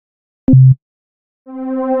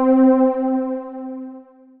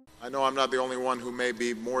I know I'm not the only one who may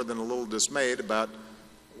be more than a little dismayed about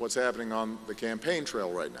what's happening on the campaign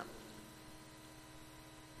trail right now.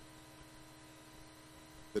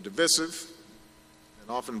 The divisive and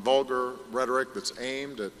often vulgar rhetoric that's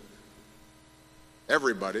aimed at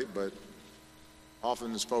everybody, but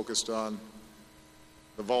often is focused on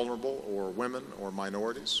the vulnerable or women or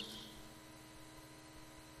minorities.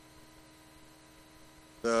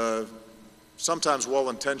 The sometimes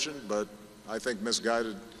well-intentioned, but I think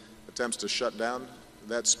misguided attempts to shut down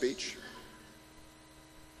that speech.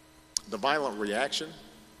 The violent reaction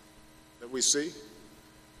that we see,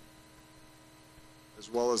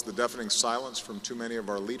 as well as the deafening silence from too many of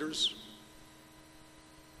our leaders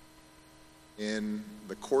in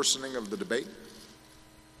the coarsening of the debate.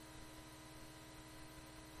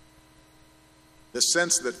 The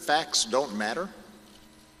sense that facts don't matter,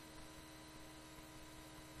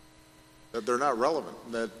 that they're not relevant,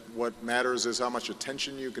 that what matters is how much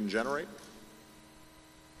attention you can generate.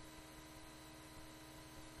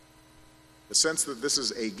 The sense that this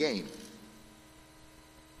is a game,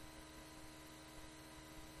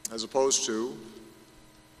 as opposed to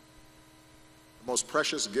the most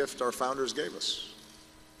precious gift our founders gave us,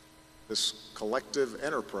 this collective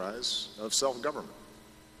enterprise of self-government.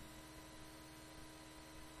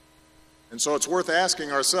 And so it's worth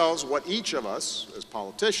asking ourselves what each of us, as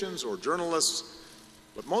politicians or journalists,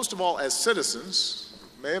 but most of all as citizens,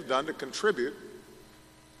 may have done to contribute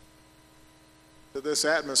to this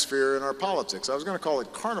atmosphere in our politics. I was going to call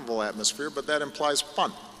it carnival atmosphere, but that implies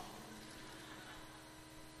fun.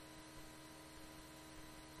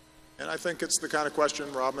 And I think it's the kind of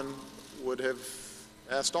question Robin would have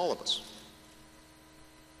asked all of us.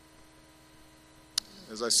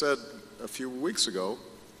 As I said a few weeks ago,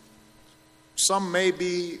 some may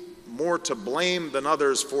be more to blame than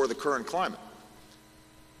others for the current climate,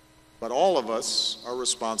 but all of us are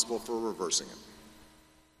responsible for reversing it.